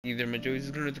Hey there, my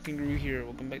Joey's Gunnaru the Kangaroo here.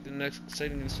 Welcome back to the next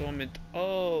exciting installment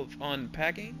of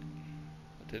Unpacking.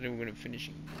 Today we're gonna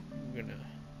finish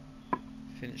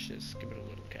this. Give it a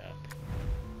little cap.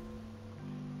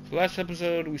 So last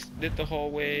episode we did the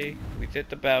hallway, we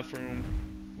did the bathroom,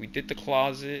 we did the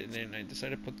closet, and then I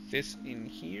decided to put this in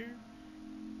here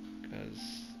because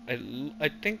I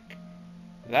think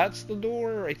that's the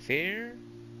door right there.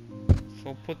 So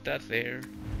I'll put that there.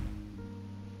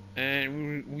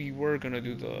 And we were gonna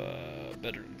do the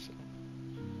bedroom, so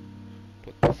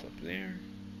put this up there.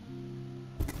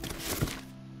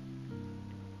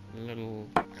 A little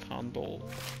condo.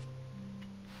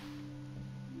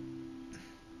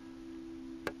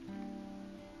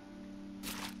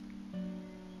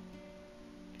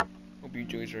 Hope you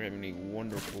Joys are having a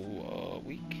wonderful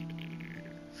week.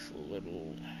 It's a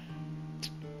little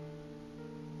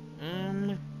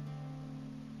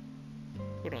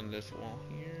put on this wall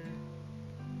here.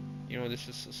 You know, this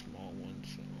is a small one,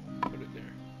 so I'll put it there.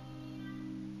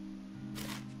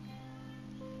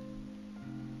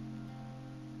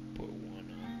 Put one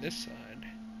on this side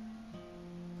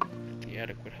at the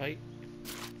adequate height.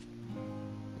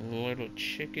 A little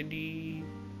chickadee.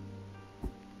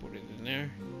 Put it in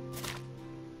there.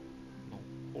 I'll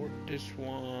port this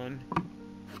one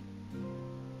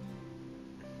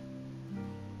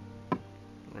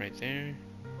right there.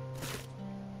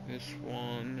 This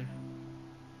one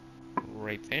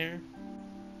right there.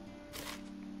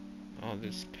 Oh,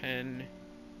 this pen,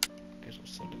 guess I'll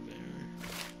set it there.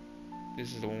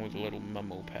 This is the one with the little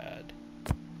memo pad.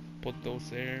 Put those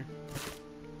there.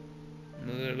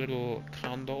 Another little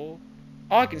condo.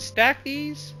 Oh, I can stack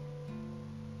these?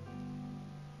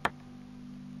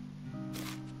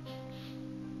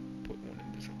 Put one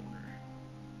in this corner.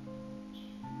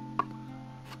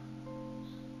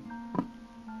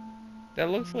 That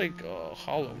looks like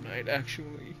Hollow Knight,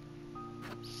 actually.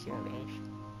 Sort of.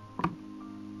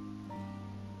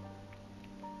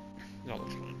 That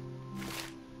looks fine.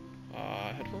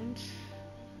 Headphones.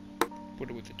 Put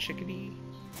it with the chickadee.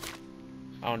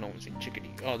 I don't know what's in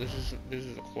chickadee. Oh, this is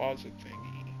a closet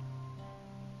thingy.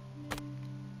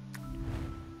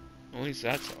 At least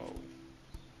that's all.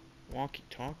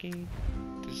 Walkie-talkie.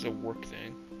 This is a work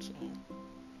thing, so.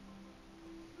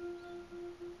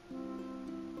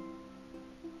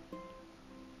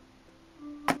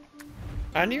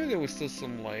 I knew there was still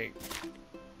some, like,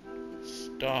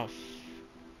 stuff.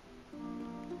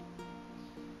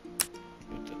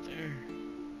 Put that there.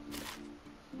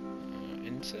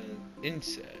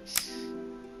 Incense.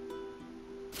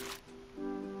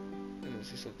 Let me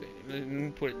see something. Let me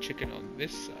put a chicken on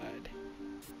this side.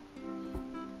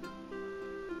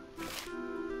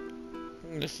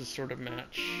 This is sort of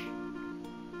match.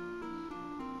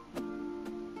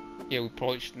 Yeah, we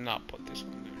probably should not put this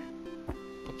one there.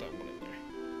 Put that one in there.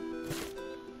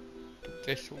 Put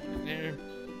this one in there.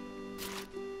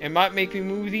 It might make me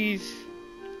move these.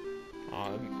 Oh,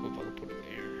 that'd be cool if I could put it there.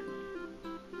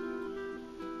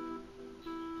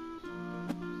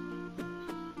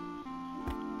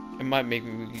 It might make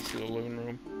me move these to the living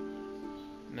room.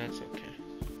 And that's okay.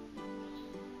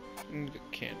 Move the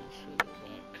candles for the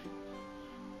back.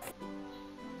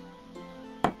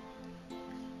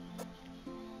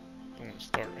 I'm gonna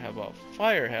start. How about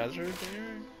fire hazard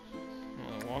there?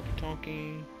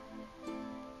 Walkie-talkie.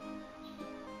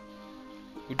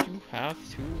 Would you have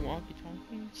two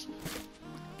walkie-talkies?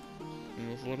 And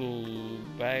this little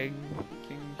bag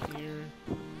thing here.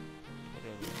 Put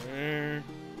it over there.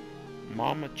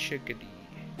 Mama chickadee.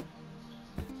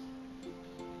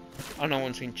 I don't know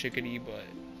what's in chickadee, but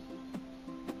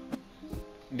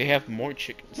they have more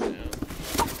chickens now.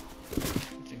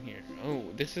 What's in here?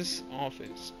 Oh, this is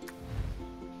office.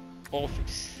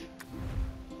 Office.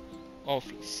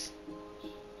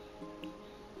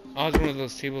 Oh, it's one of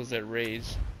those tables that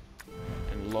raise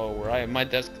and lower. My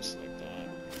desk is like that.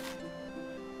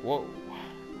 Whoa.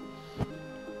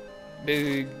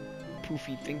 Big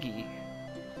poofy thingy.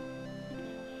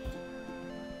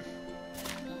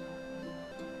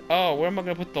 Oh, where am I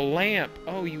gonna put the lamp?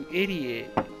 Oh, you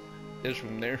idiot. This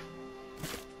room there.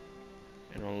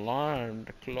 An alarm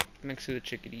clock next to the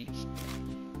chickadees.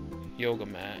 Yoga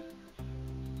mat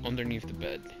underneath the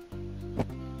bed.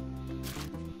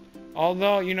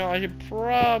 Although, you know, I should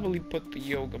probably put the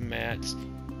yoga mats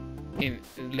in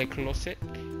le closet.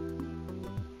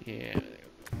 Yeah,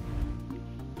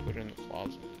 put it in the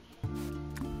closet.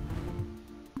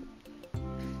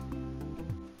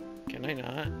 Can I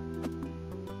not?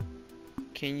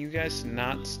 Can you guys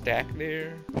not stack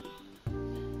there?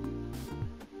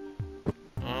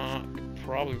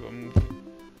 Probably will move.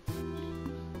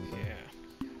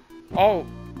 Yeah. Oh,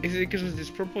 is it because of this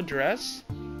purple dress?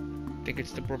 think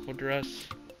it's the purple dress.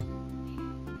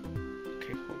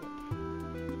 Okay, hold up.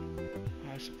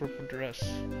 Oh, it's the purple dress.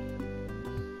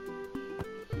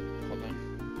 Hold on.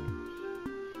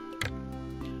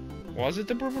 Was it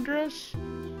the purple dress?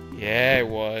 Yeah, it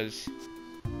was.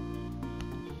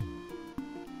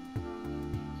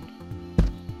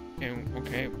 And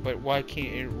okay, but why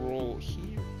can't it roll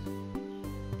here?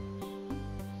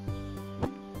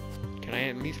 Can I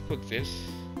at least put this?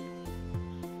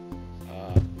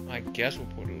 I guess we'll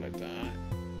put it like that.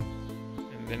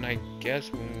 And then I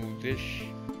guess we'll move this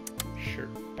shirt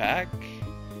back.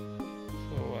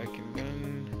 So I can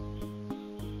then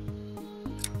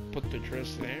put the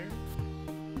dress there.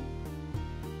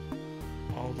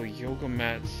 Oh, the yoga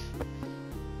mats.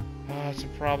 Ah, it's a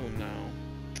problem now.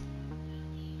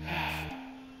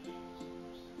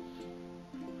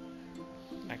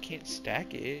 I can't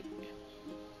stack it.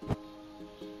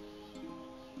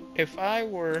 If I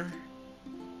were...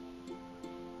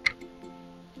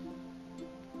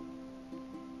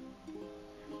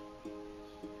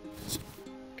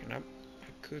 I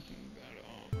could move that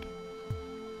up.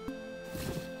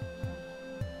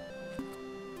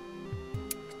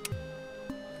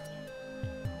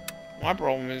 My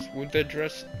problem is, would the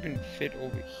dress even fit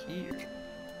over here?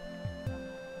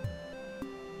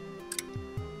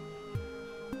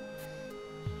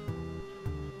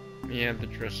 Yeah, the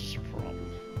dress is a problem.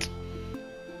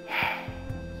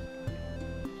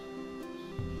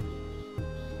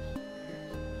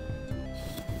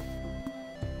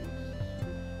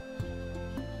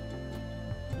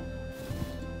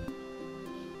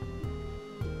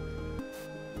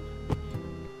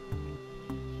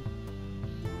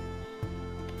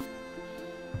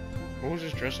 What was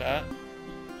this dress at?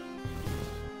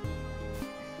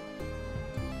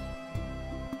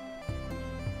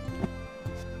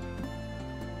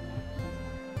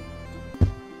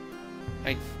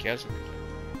 I guess it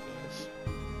does.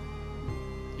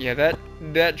 Yeah,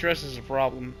 that dress is a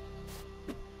problem.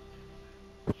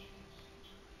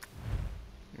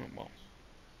 Oh, well.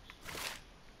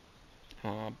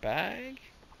 Bag?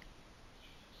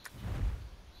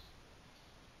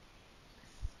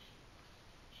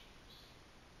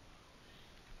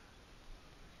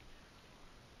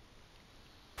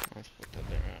 Let's put that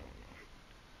there, I don't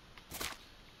know.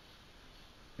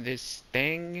 This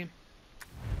thing...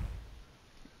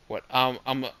 What? I'm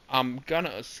gonna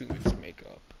assume it's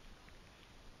makeup.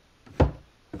 And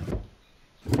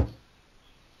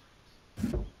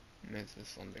this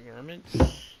is undergarments.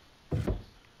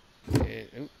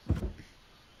 Oop.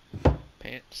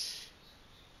 Pants.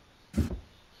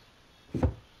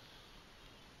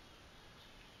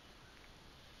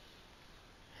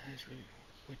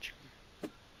 Which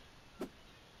one?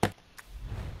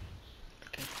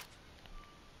 Okay.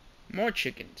 More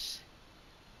chickens.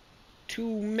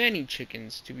 Too many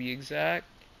chickens, to be exact.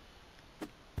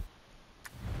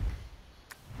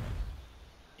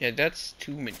 Yeah, that's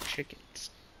too many chickens.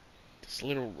 This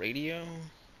little radio.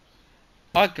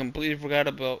 I completely forgot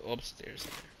about upstairs.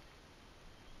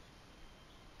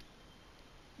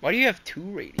 Why do you have two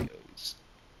radios?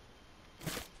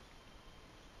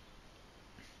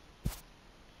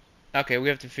 Okay, we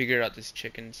have to figure out this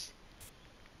chickens.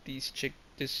 This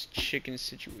chicken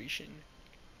situation.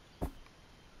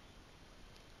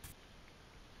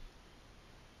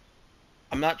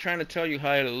 I'm not trying to tell you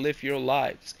how to live your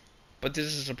lives, but this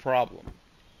is a problem.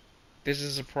 This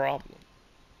is a problem.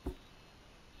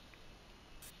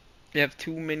 You have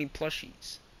too many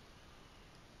plushies.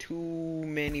 Too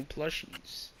many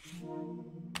plushies.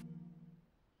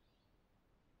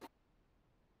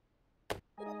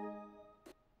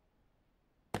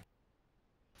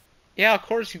 Yeah, of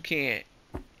course you can't.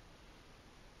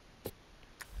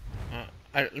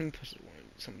 Let me put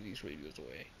some of these radios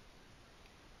away.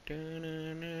 Turn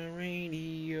on the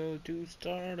radio to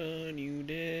start a new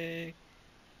day.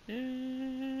 Na,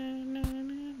 na,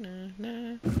 na, na,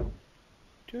 na.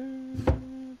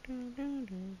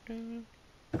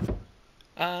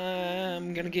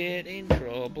 I'm gonna get in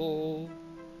trouble.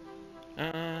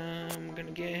 I'm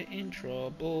gonna get in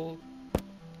trouble.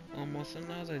 Almost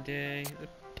another day.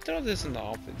 Throw this in the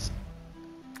office.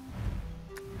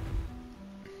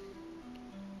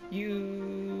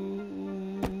 You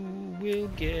will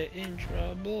get in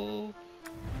trouble.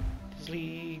 There's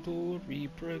legal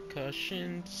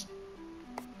repercussions.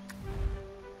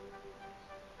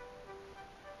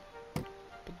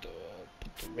 Put the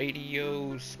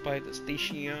radios by the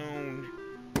station.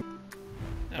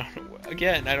 I don't know.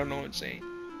 Again, I don't know what I'm saying.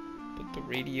 Put the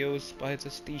radios by the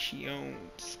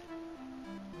stations.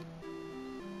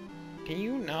 Can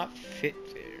you not fit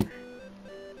there?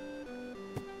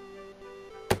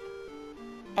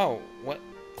 Oh, what?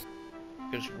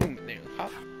 There's room in there. How?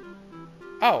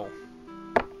 Oh.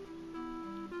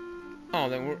 Oh,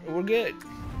 then we're good.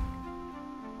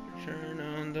 Turn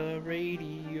on the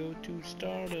radio to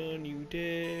start a new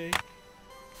day.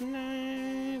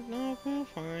 Tonight, love will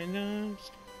find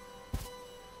us.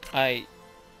 I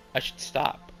should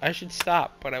stop. I should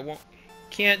stop, but I won't.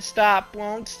 Can't stop.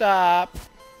 Won't stop.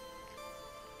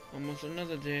 Almost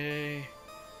another day.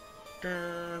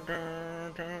 Dun,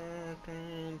 dun, dun,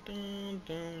 dun, dun,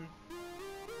 dun.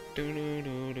 Do, do,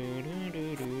 do, do, do,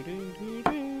 do, do, do,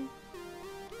 do.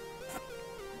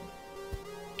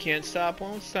 Can't stop,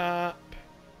 won't stop.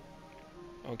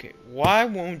 Okay, why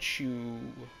won't you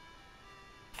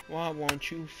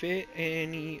fit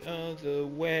any other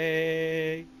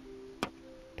way?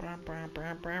 Brum, brum,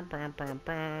 brum, brum, brum, brum,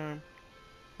 brum.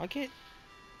 Why can't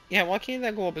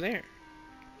that go up there?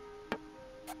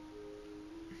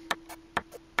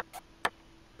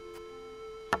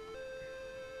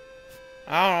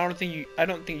 I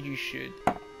don't think you should.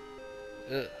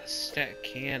 Ugh, stack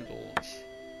candles.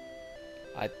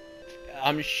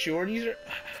 I'm sure these are.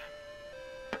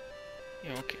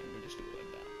 Yeah, okay, we'll just do it like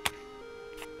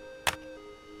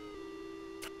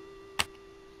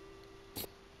that.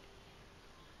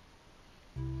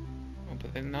 Oh,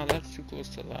 but then now that's too close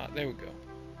to that. There we go.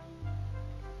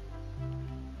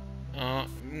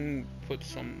 Put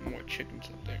some more chickens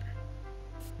up there.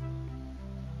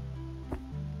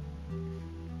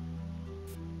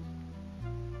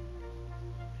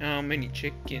 How many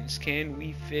chickens can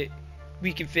we fit?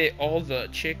 We can fit all the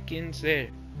chickens there.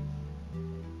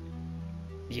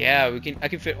 Yeah, I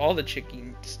can fit all the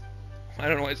chickens. I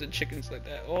don't know why I said chickens like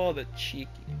that. All the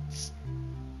chickens.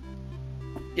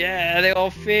 Yeah, they all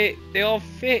fit. They all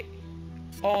fit.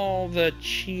 All the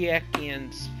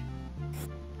chickens.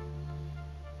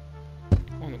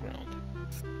 On the ground.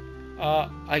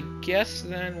 I guess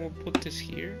then we'll put this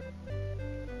here.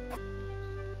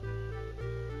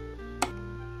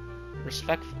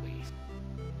 Respectfully.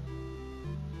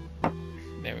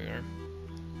 There we are.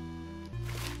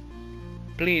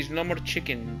 Please, no more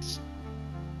chickens.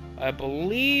 I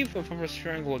believe if I'm a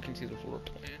triangle, I can see the floor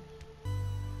plan.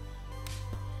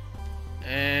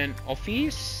 And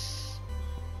office.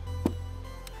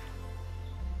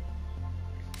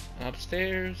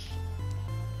 Upstairs.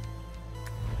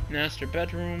 Master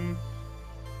bedroom.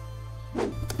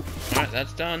 Alright,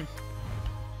 that's done.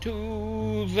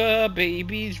 To the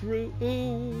baby's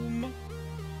room.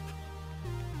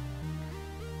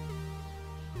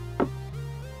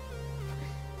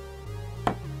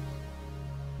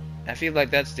 I feel like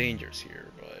that's dangerous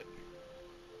here, but...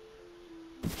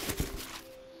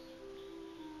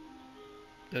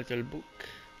 Little book.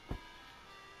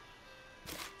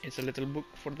 It's a little book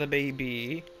for the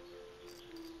baby.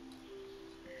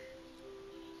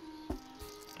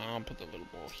 I'll put the little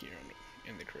ball here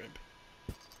in the crib.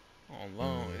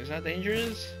 Although, is that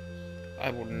dangerous?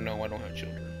 I wouldn't know, I don't have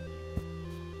children.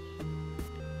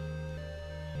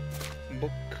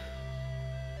 Book.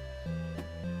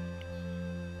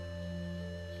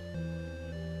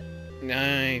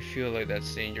 I feel like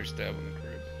that's dangerous to have in the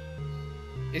crib.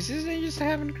 Is this dangerous to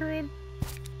have in the crib?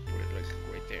 Put it like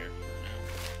right there for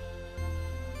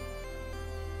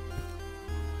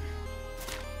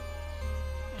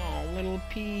now. Oh, little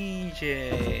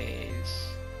PJs.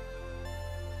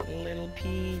 Little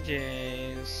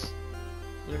PJs.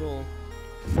 Little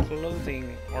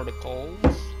clothing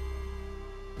articles.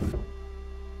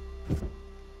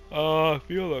 I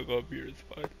feel like up here is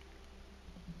fine.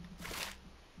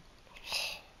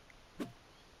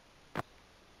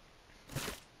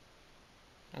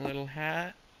 A little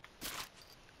hat.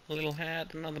 A little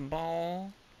hat, another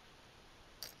ball.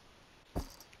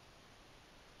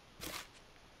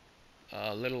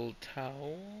 A little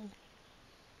towel.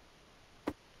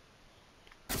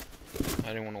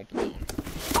 I didn't want to open that one.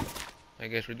 I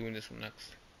guess we're doing this one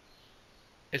next.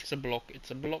 It's a block,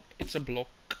 it's a block, it's a block.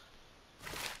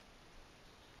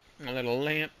 A little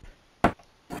lamp. A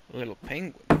little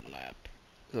penguin lap.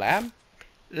 Lab?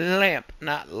 Lamp,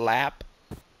 not lap.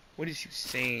 What is you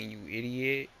saying, you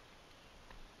idiot?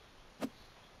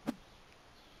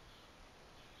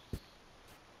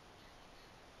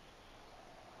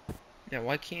 Yeah,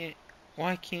 why can't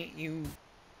you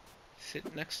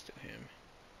sit next to him?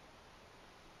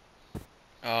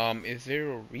 Is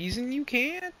there a reason you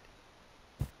can't?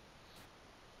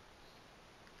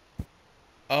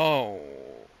 Oh,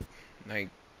 I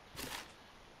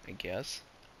guess.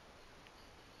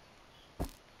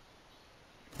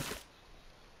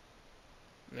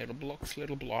 Little blocks,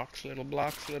 little blocks, little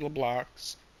blocks, little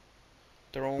blocks.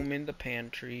 Throw them in the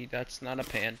pantry. That's not a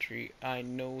pantry. I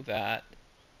know that.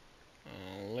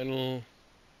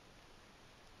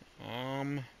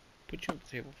 put you on the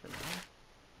table for now.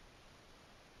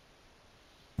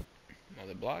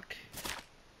 Another block.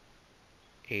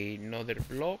 Another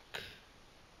block.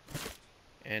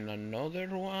 And another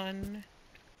one.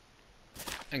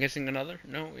 I'm guessing another?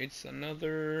 No, it's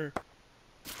another.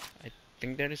 I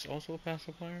think that is also a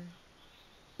pacifier.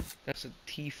 That's a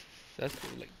teeth. That's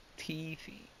like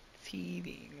teething,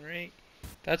 right?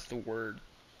 That's the word.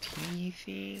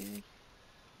 Teething.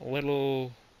 A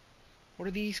little. What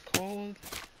are these called?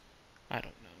 I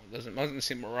don't know. It doesn't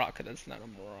say maraca. That's not a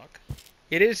maraca.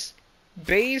 It is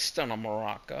based on a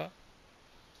maraca.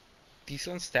 These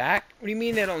don't stack? What do you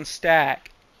mean they don't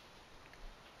stack?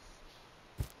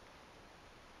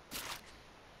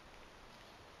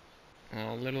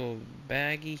 A little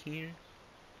baggie here.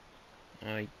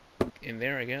 In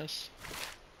there, I guess.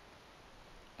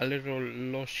 A little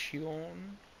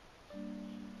lotion.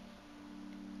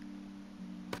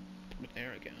 Put it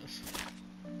there, I guess.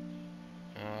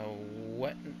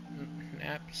 Wet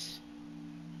naps.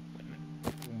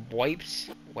 Wipes.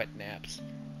 Wet naps.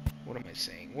 What am I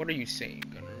saying? What are you saying,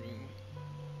 Gunnaru?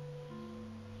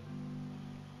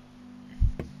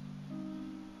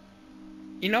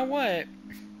 You know what?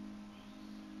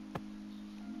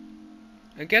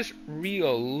 I guess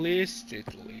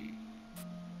realistically,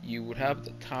 you would have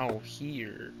the towel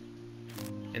here,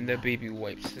 and the baby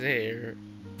wipes there.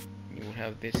 You would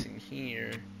have this in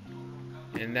here,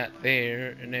 and that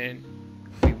there, and then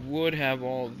we would have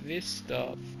all this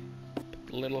stuff. Put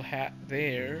the little hat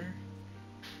there,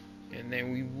 and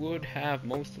then we would have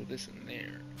most of this in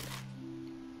there.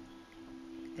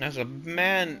 As a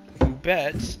man who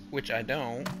bets, which I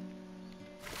don't,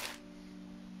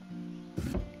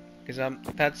 because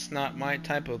that's not my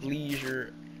type of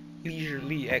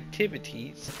leisurely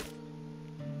activities.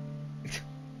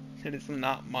 That is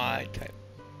not my type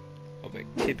of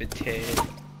activity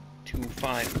to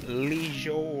find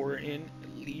leisure in.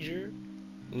 Leisure.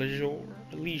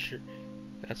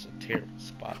 That's a terrible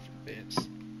spot for this.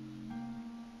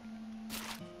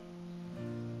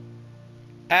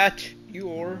 At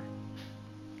your.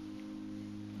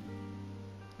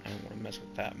 I don't want to mess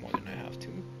with that more than I have to.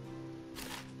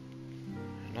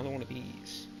 Another one of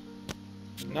these.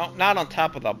 No, not on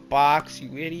top of the box,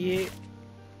 you idiot.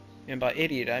 And by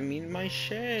idiot, I mean my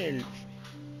shelf.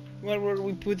 Where were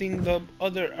we putting the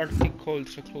other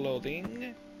articles of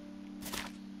clothing?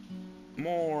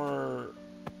 More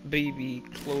baby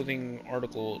clothing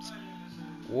articles.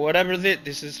 Whatever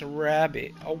this is a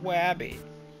rabbit. A wabbit.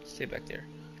 Stay back there.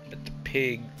 Let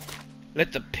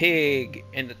the pig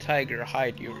and the tiger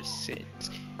hide your sins.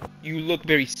 You look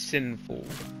very sinful.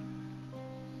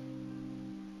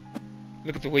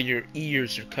 Look at the way your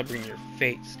ears are covering your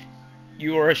face.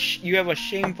 You have a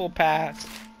shameful past,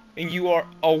 and you are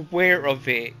aware of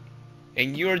it,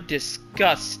 and you're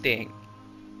disgusting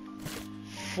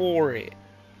for it.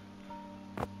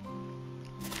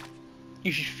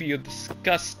 You should feel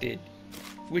disgusted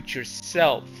with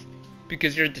yourself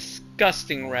because you're a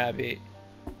disgusting rabbit.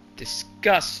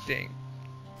 Disgusting.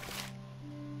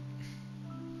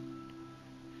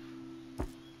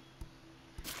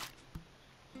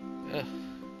 Ugh.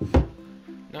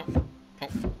 No. Oh,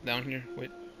 down here. Wait.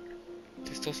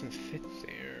 This doesn't fit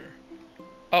there.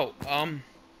 Oh,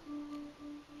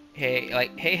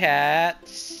 hey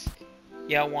hats.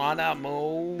 You wanna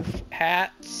move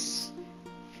hats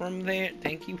from there?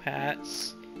 Thank you,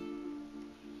 hats.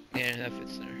 Yeah, that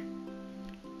fits there.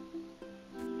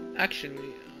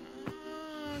 Actually,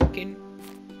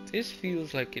 this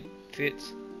feels like it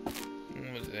fits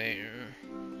over there.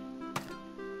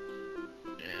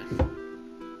 Yeah.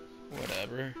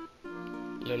 Whatever.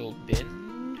 Little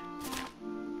bin.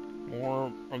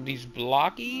 More of these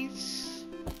blockies.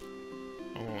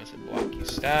 Oh, it's a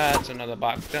blockies. That's another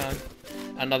box done.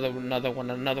 Another one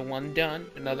done.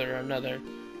 Another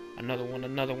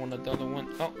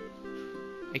one. Oh,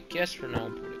 I guess for now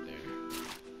I'll put it there.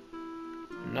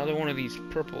 Another one of these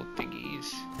purple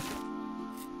thingies.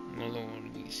 Another one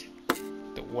of these.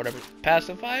 The whatever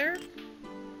pacifier.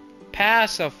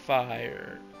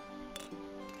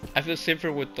 I feel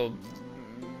safer with the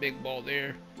big ball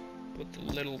there. Put the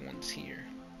little ones here.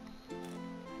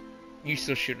 You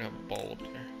still shouldn't have a ball up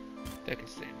there. That can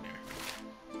stay in there.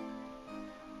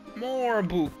 More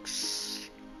books.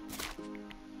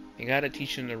 You gotta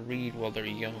teach them to read while they're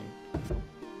young.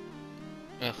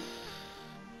 Ugh.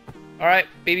 Alright,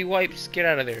 baby wipes, get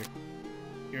out of there.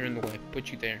 You're in the way. Put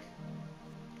you there.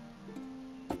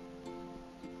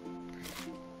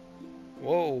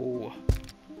 Whoa.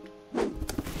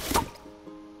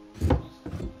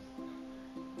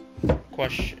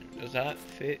 Question, does that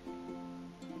fit?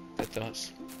 That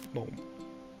does. Boom.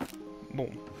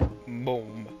 Boom.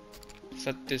 Boom.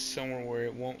 Set this somewhere where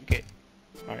it won't get...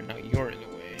 Alright, now you're in the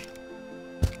way.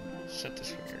 Set this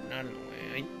here, not in the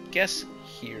way. I guess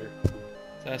here.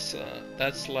 That's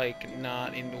like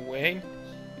not in the way.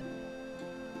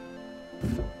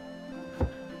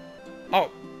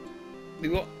 Oh!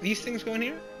 These things go in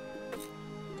here?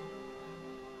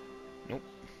 Nope.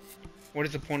 What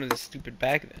is the point of this stupid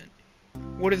bag then?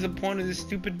 What is the point of this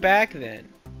stupid bag then?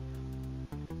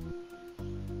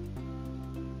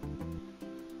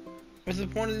 What's the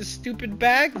point of this stupid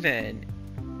bag then?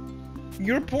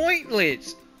 You're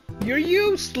pointless! You're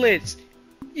useless!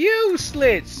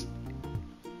 Useless!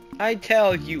 I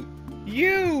tell you,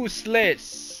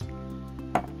 useless!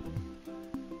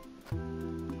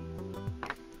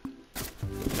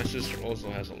 My sister also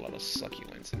has a lot of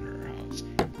succulents in her house.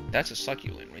 That's a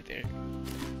succulent right there.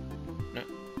 No.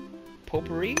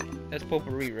 Potpourri? That's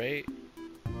potpourri, right?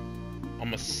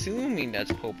 I'm assuming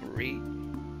that's potpourri.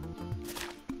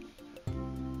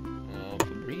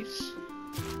 Febreze?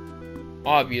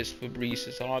 Obvious, Febreze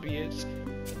is obvious.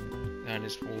 That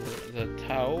is for the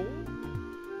towel.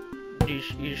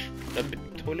 The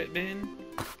toilet bin.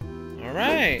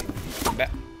 Alright.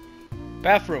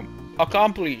 Bathroom.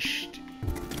 Accomplished.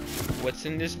 What's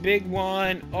in this big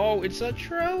one? Oh, it's a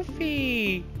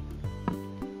trophy.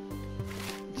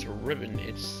 It's a ribbon.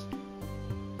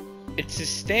 It's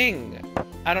this thing.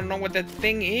 I don't know what that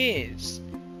thing is.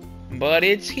 But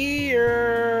it's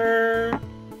here.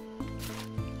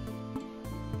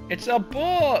 It's a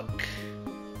book.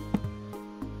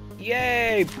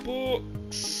 Yay,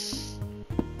 books.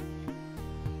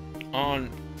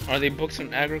 Are they books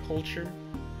on agriculture?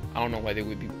 I don't know why they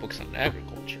would be books on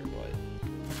agriculture, but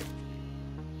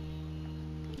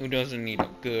who doesn't need a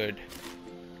good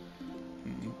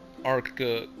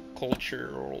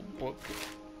agricultural book?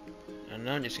 And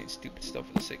I'm just saying stupid stuff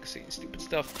for the sake of saying stupid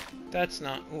stuff. That's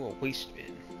not... Ooh, a waste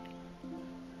bin.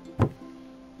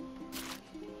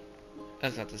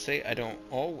 That's not to say I don't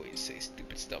always say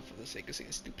stupid stuff for the sake of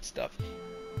saying stupid stuff.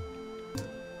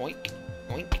 Oink.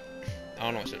 Oink. I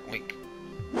don't know, I said oink.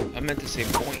 I meant to say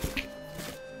boink.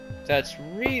 That's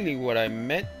really what I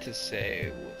meant to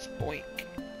say was boink.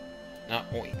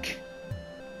 Not oink.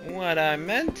 What I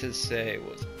meant to say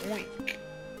was oink.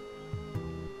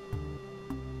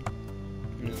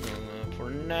 For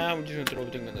now, we're just gonna throw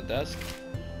everything on the desk.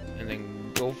 And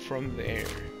then go from there.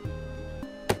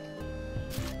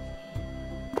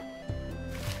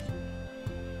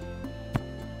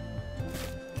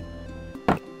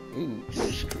 Ooh,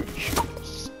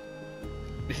 scriptures.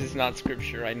 This is not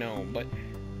scripture, I know, but...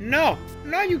 No!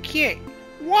 No, you can't!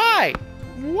 Why?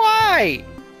 Why?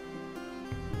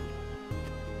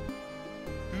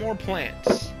 More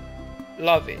plants.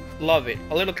 Love it. Love it.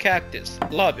 A little cactus.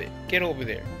 Love it. Get over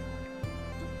there.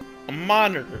 A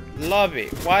monitor. Love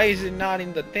it. Why is it not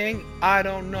in the thing? I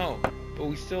don't know. But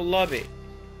we still love it.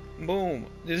 Boom.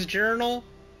 This journal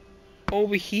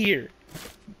over here.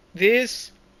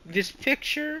 This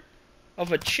picture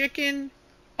of a chicken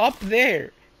up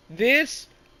there. This,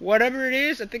 whatever it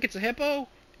is, I think it's a hippo.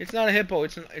 It's not a hippo,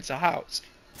 it's a house.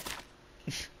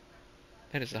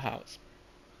 That is a house.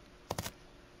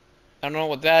 I don't know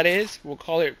what that is. We'll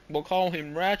call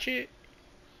him Ratchet.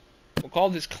 We'll call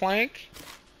this Clank.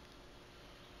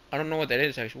 I don't know what that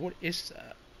is actually. What is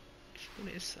that?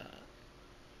 What is that?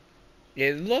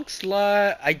 It looks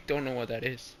like... I don't know what that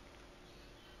is.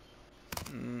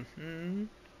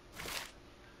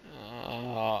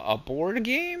 A board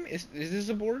game? Is this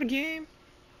a board game?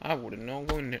 I wouldn't know.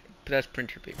 But that's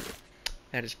printer paper.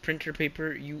 That is printer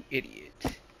paper, you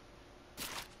idiot.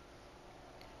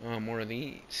 More of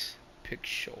these.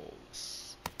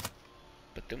 Pictures.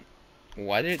 But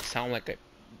why did it sound like a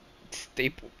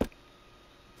staple? It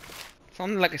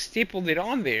sounded like I stapled it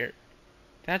on there.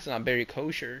 That's not very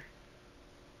kosher.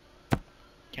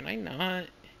 Can I not?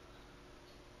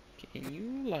 Can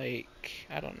you, like,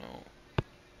 I don't know,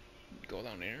 go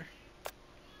down there?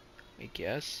 I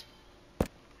guess.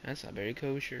 That's not very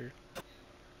kosher.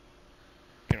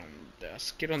 Get on the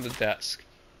desk. Get on the desk.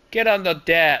 Get on the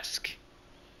desk!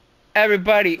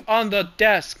 Everybody on the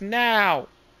desk now!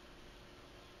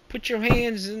 Put your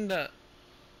hands in the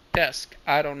desk.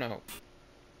 I don't know.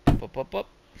 Up.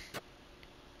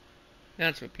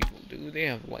 That's what people do. They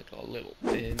have like a little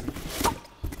bin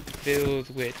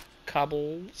filled with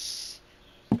cobbles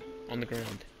on the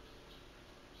ground.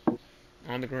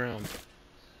 On the ground.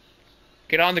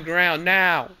 Get on the ground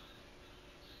now!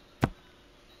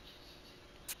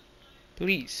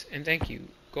 Please and thank you.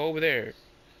 Go over there.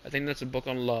 I think that's a book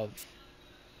on love.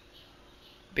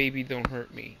 Baby, don't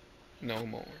hurt me no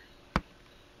more.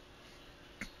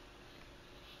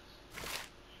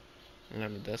 And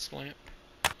then the desk lamp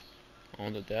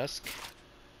on the desk.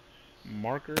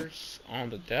 Markers on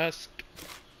the desk.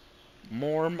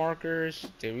 More markers.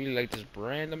 They really like this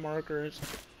brand of markers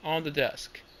on the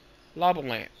desk. Lava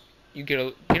lamp. You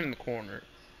get in the corner,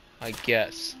 I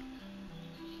guess.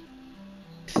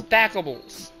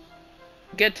 Stackables.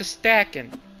 Get to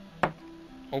stacking.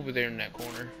 Over there in that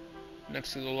corner,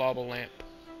 next to the lava lamp.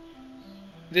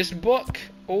 This book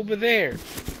over there.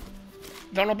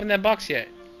 Don't open that box yet.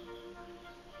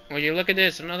 Will you look at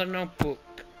this? Another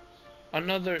notebook.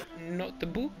 Another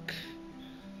notebook.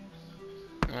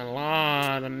 A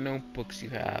lot of notebooks you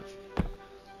have.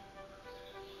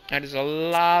 That is a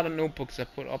lot of notebooks I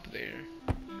put up there.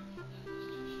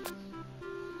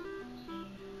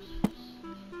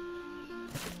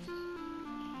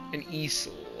 An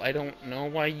easel. I don't know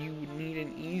why you would need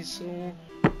an easel.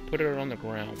 Put it on the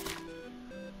ground.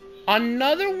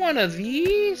 Another one of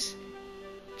these?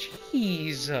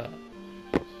 Jeez.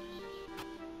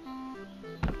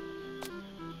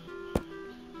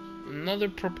 Another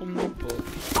purple notebook.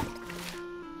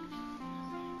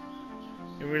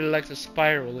 I really like the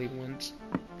spirally ones.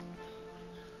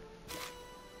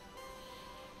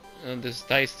 And this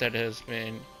dice that has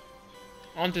been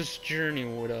on this journey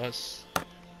with us.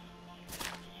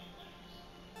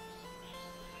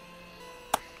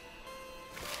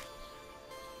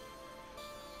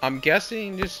 I'm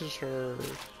guessing this is her.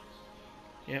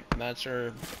 Yep, that's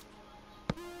her.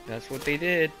 That's what they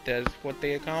did. That's what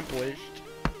they accomplished.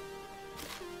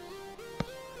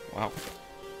 Wow.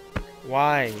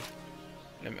 Why?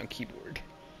 I'm on keyboard.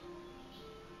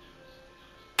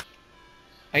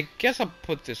 I guess I'll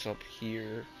put this up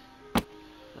here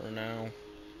for now.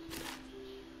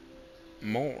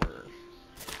 More.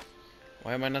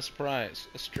 Why am I not surprised?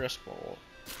 A stress ball.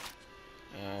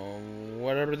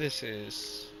 Whatever this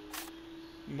is.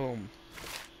 Boom.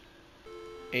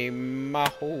 A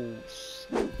mouse.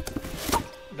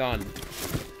 Done.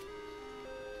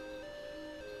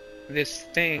 This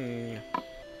thing.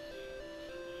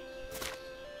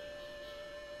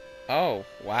 Oh,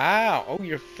 wow. Oh,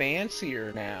 you're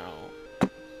fancier now.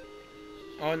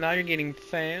 Oh, now you're getting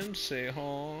fancy,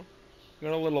 huh? You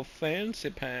got a little fancy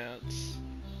pants.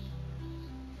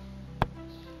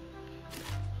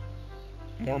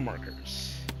 More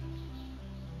markers.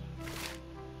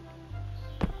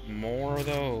 More of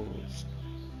those.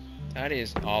 That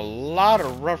is a lot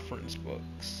of reference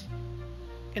books.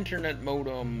 Internet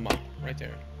modem. Right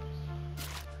there.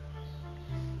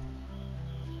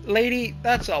 Lady,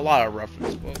 that's a lot of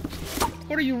reference books.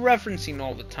 What are you referencing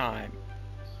all the time?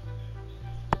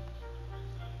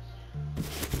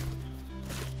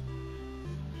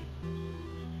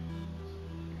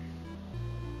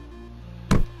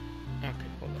 Okay,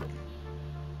 hold on.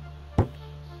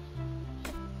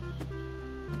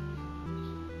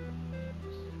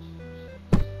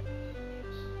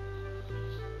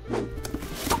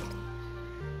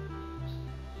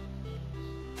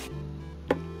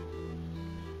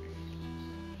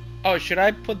 Oh, should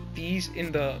I put these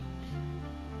in the...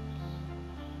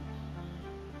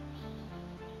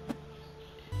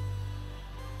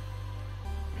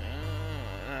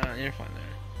 you're fine there.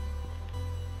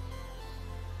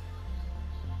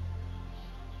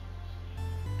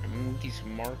 Remove these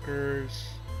markers.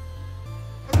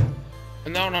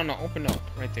 No, no, no, open up,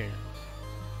 right there.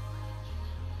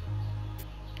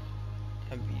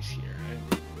 Have these here. I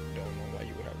don't know why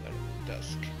you would have that on the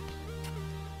desk.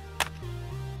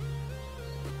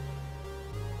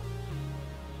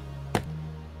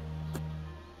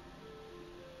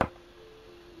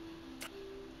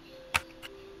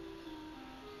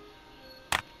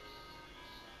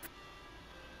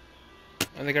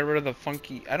 And they got rid of the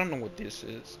funky... I don't know what this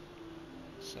is.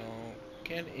 So,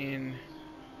 get in...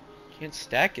 Can't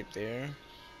stack it there.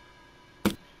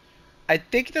 I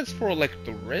think that's for, like,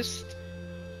 the wrist.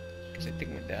 Because I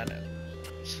think my dad had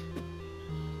those.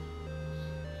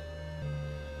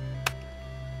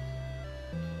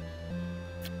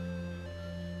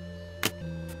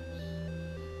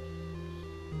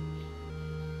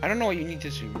 I don't know why you need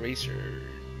this eraser.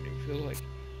 I feel like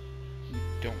you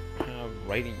don't have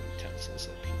writing utensils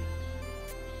up here.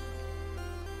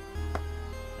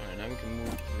 Alright, now we can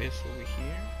move this over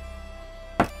here.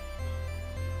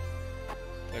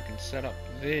 I can set up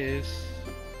this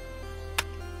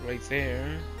right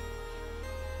there.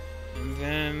 And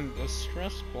then the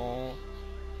stress ball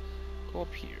go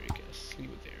up here, I guess. Leave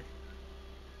it there.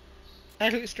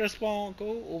 Actually, stress ball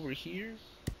go over here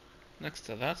next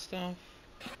to that stuff.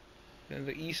 Then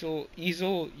the easel,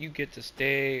 you get to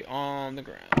stay on the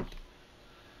ground.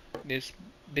 This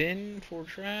bin for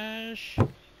trash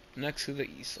next to the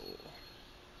easel.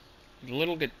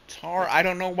 little guitar. I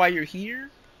don't know why you're here.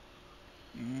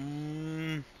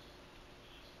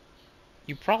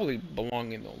 You probably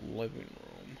belong in the living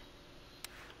room.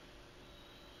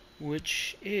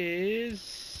 Which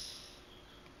is...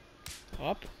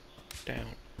 up?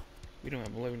 Down. We don't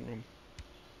have a living room.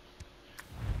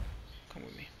 Come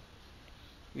with me.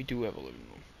 We do have a living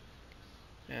room.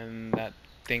 And that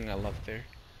thing I left there.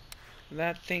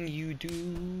 That thing you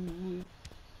do...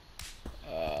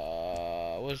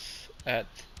 was at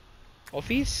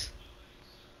office?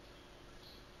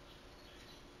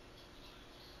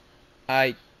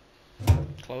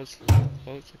 Close.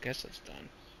 I guess it's done.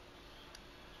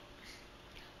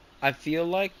 I feel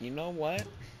like, you know what?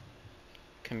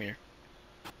 Come here.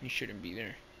 You shouldn't be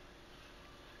there.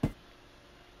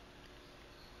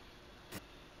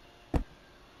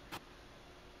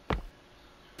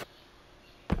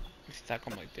 Stack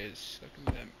them like this. Look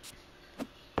at them.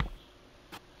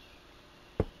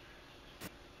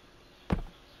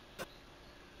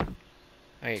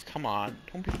 Hey, come on.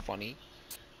 Don't be funny.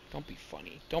 Don't be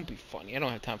funny. Don't be funny. I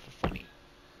don't have time for funny.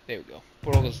 There we go.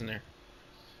 Put all those in there.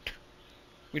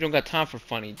 We don't got time for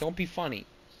funny. Don't be funny.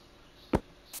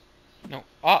 No.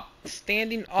 Up.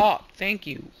 Standing up. Thank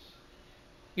you.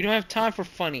 We don't have time for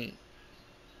funny.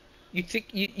 You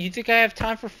think I have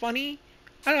time for funny?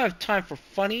 I don't have time for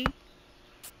funny.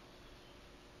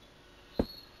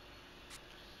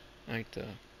 I like to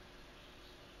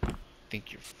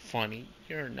think you're funny.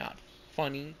 You're not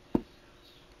funny.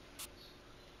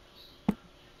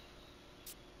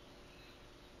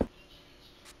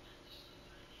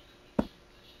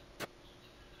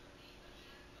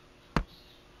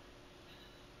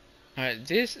 Alright,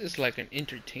 this is like an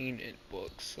entertainment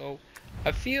book, so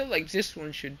I feel like this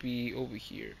one should be over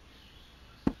here.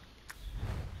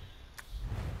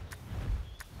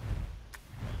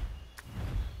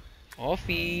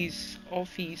 Office.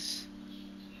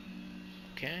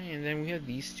 Okay, and then we have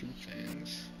these two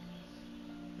things,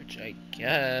 which I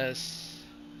guess...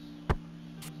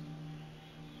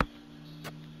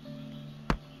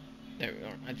 There we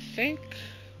are. I think...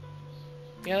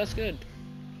 yeah, that's good.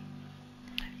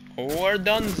 We're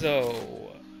donezo.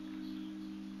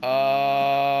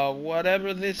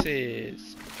 Whatever this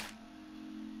is.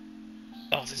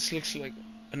 Oh, this looks like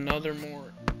another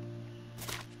more...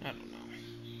 I don't know.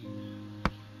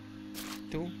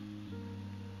 Two.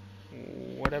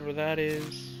 Whatever that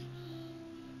is.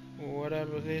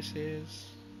 Whatever this is.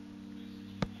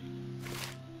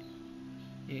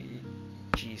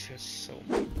 Jesus, so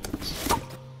many books.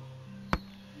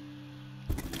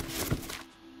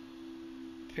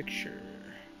 Picture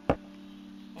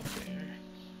up there.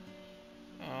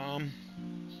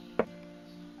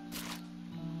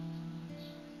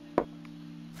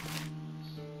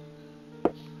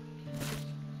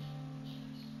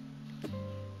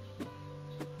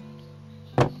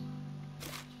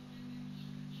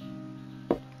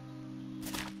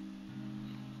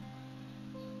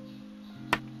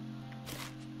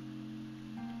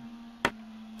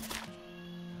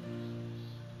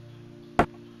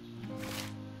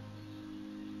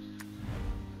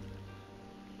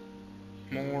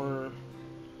 More.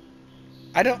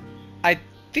 I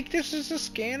think this is a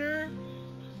scanner.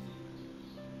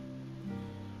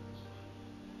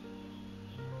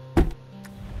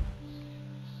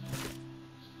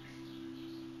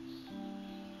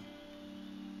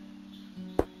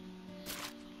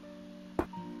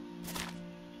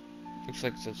 Looks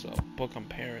like it's a book on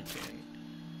parenting.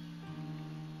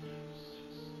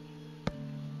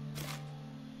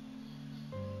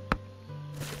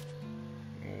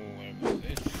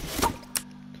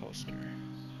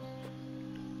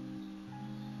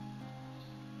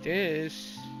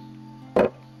 This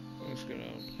looks good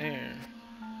out there.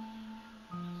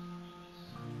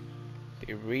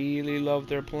 They really love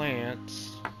their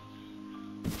plants.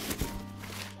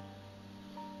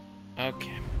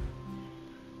 Okay.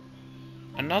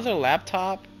 Another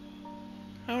laptop?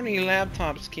 How many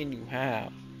laptops can you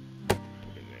have? Put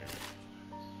it there.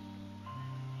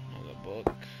 Another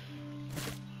book.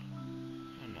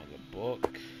 Another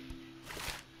book.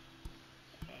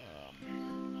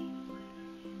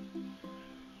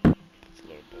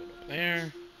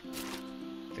 There.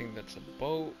 I think that's a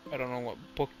boat. I don't know what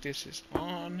book this is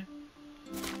on.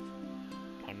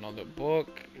 Another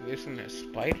book. This one has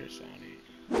spiders on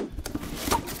it.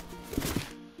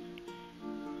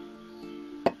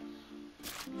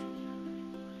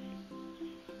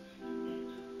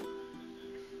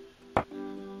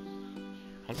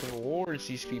 How many awards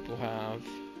these people have?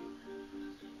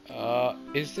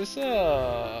 Is this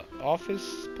a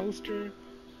office poster?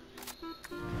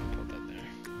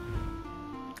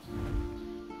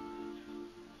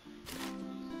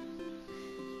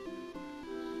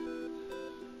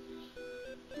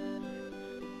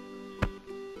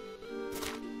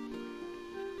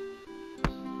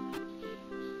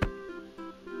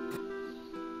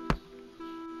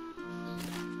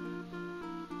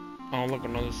 Oh, look,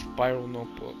 another spiral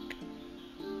notebook.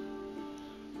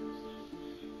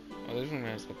 Oh, this one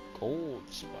has the gold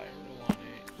spiral on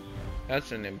it.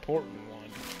 That's an important one.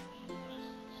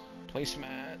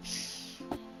 Placemats.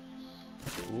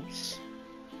 Oops.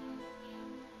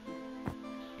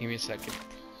 Give me a second.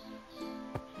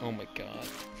 Oh my god.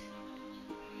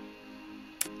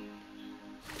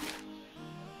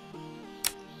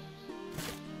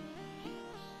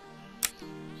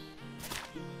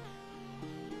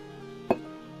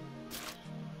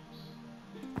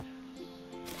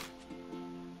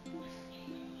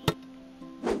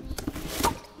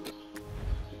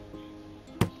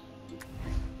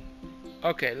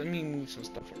 Okay, let me move some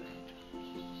stuff around.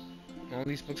 All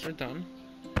these books are done.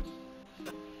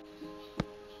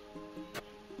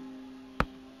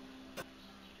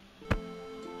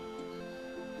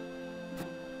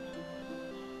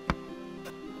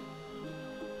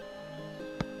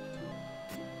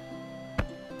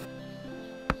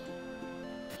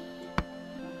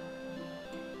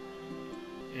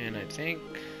 And I think...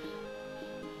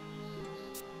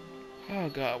 Oh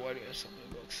god, why do I have so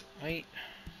many books? Right?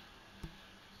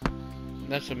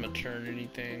 That's a maternity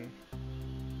thing.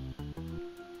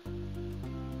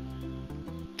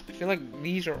 I feel like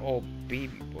these are all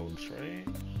baby books, right?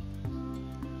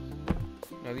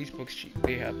 No, these books,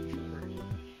 they have four.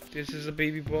 This is a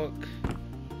baby book.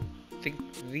 I think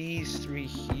these three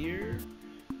here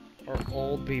are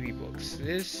all baby books.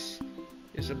 This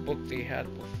is a book they had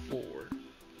before.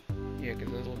 Yeah,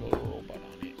 because there's a little robot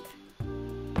on it.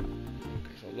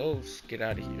 Okay, so those, get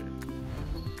out of here.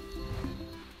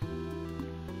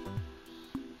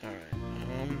 Alright,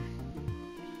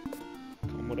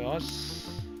 come with us.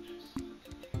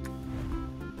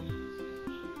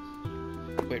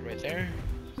 Wait right there.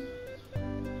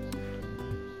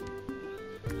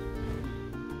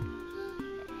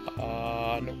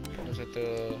 Nope. Was it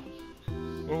the...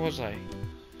 Where was I?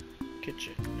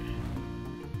 Kitchen.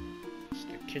 It's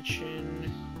the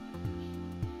kitchen.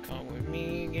 Come with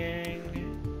me, gang.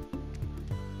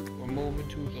 We're moving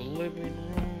to the living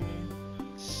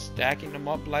room. Stacking them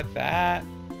up like that.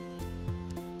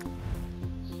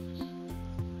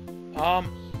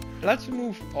 Let's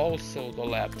move also the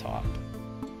laptop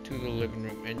to the living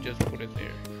room and just put it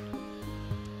there.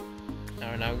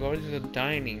 Alright, now go to the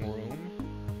dining room.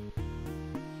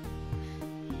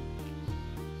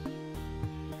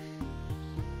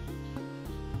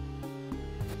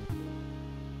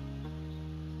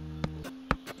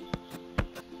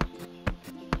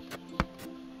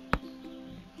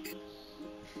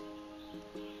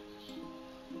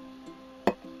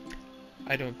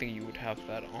 I don't think you would have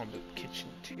that on the kitchen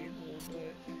table,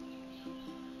 but...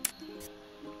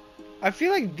 I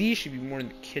feel like these should be more in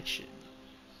the kitchen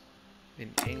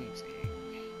than anything.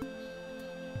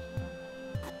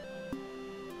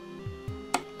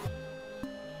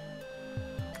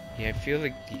 Yeah, I feel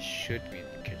like these should be in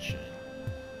the kitchen.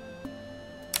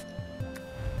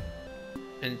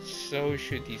 And so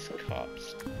should these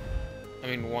cups. I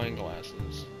mean, wine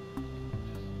glasses.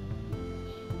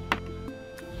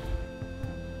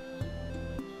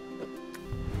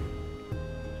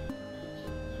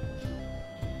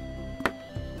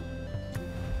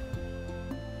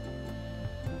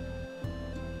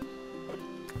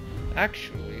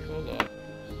 Actually, hold on.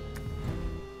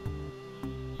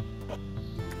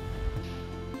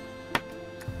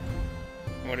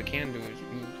 What I can do is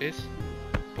move this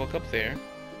book up there,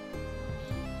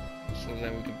 so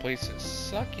then we can place a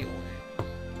succulent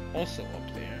also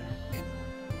up there.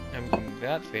 And we can move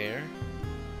that there,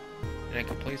 and I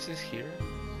can place this here.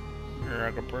 Or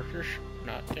I can put this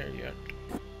not there yet.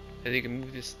 And you can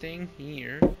move this thing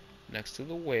here next to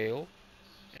the whale,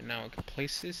 and now I can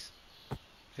place this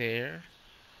there.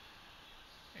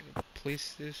 I can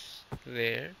place this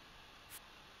there.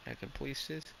 I can place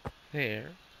this there.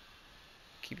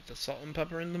 Keep the salt and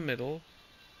pepper in the middle.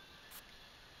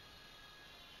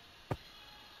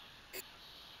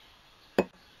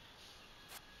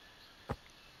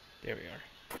 There we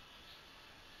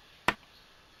are.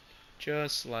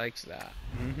 Just like that.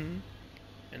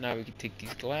 And now we can take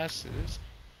these glasses.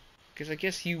 Because I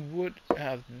guess you would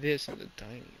have this in the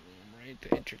dining room, right?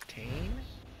 To entertain.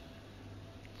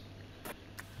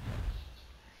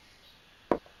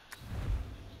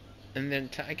 And then,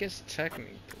 I guess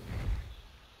technically,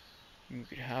 you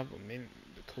could have them in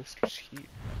the coasters here.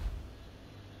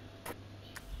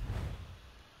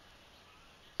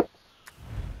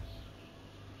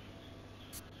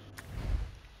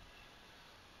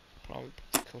 Probably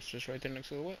put the coasters right there next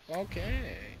to the wheel.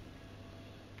 Okay.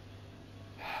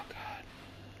 Oh god.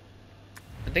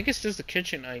 I think it's just the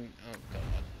kitchen. Oh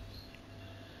god.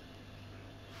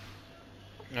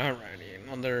 Alrighty,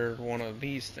 another one of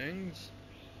these things.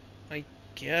 I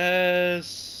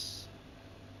guess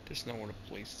there's nowhere to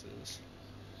place this.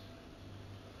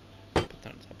 Put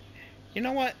that on top. You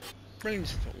know what? Bring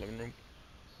this to the living room.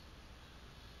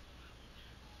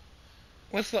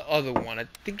 What's the other one? I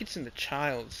think it's in the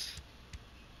child's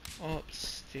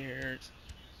upstairs.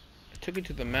 I took it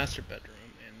to the master bedroom,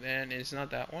 and then it's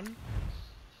not that one.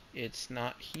 It's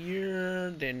not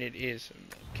here. Then it is in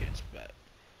the kids'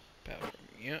 bedroom.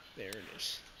 Yep, there it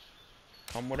is.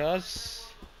 Come with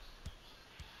us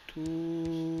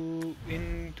into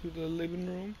the living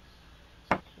room.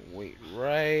 Wait,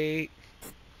 right.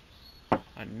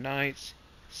 A nice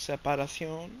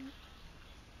separation.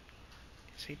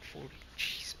 It's 8:40.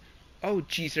 Jeez. Oh,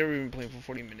 jeez, they've been playing for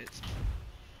 40 minutes.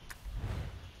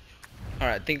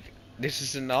 Alright, I think this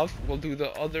is enough. We'll do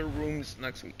the other rooms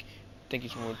next week. Thank you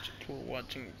so much for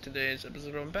watching today's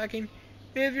episode of Unpacking.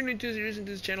 If you're new to the series and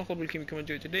to this channel, hopefully you can come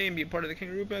enjoy it today and be a part of the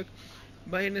Kangaroo Pack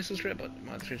by hitting the subscribe button. In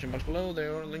my description box below,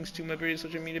 there are links to my various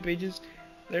social media pages.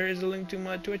 There is a link to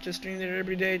my Twitch. I stream there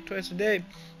every day, twice a day.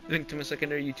 Link to my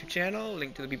secondary YouTube channel.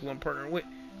 Link to the people I'm partnering with.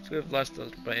 So we have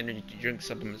lifestyles by energy drinks,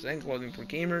 supplements, and clothing for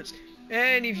gamers.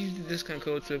 And if you use the discount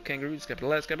code Kangaroo, it's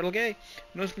capital S, capital K.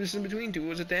 No spaces in between. 2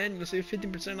 words at the end. You'll save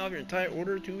 15% off your entire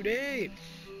order today.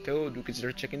 So do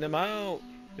consider checking them out.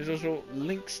 There's also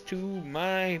links to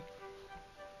my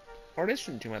artists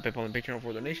and to my PayPal and Patreon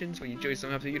for donations. So you enjoy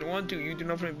some after you don't want to. You do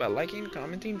nothing by liking,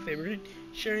 commenting, favoriting,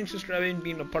 sharing, subscribing,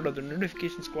 being a part of the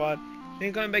notification squad,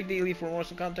 and coming back daily for more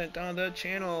awesome content on the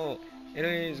channel.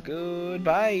 Anyways,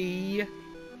 goodbye.